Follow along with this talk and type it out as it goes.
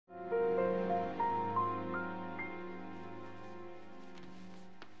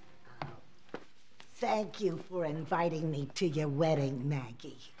thank you for inviting me to your wedding,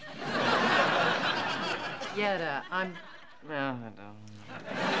 Maggie. Yetta, I'm... Well, I don't...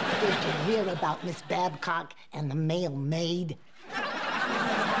 Did you hear about Miss Babcock and the male maid?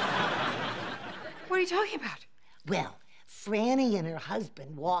 What are you talking about? Well, Franny and her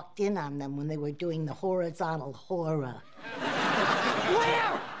husband walked in on them when they were doing the horizontal horror.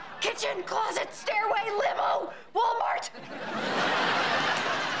 Where? Kitchen, closet, stairway, limo, Walmart?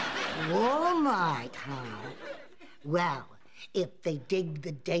 Walmart, huh? Well, if they dig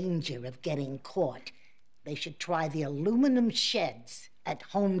the danger of getting caught, they should try the aluminum sheds at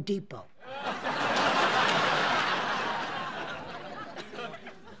Home Depot.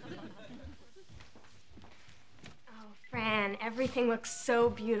 Oh, Fran, everything looks so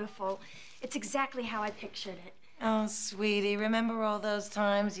beautiful. It's exactly how I pictured it. Oh, sweetie, remember all those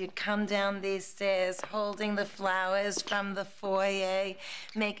times you'd come down these stairs holding the flowers from the foyer,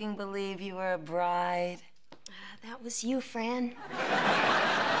 making believe you were a bride? That was you, Fran.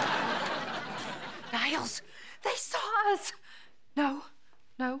 Niles, they saw us. No.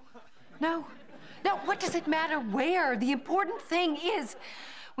 What does it matter where? The important thing is,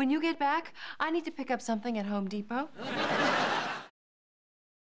 when you get back, I need to pick up something at Home Depot.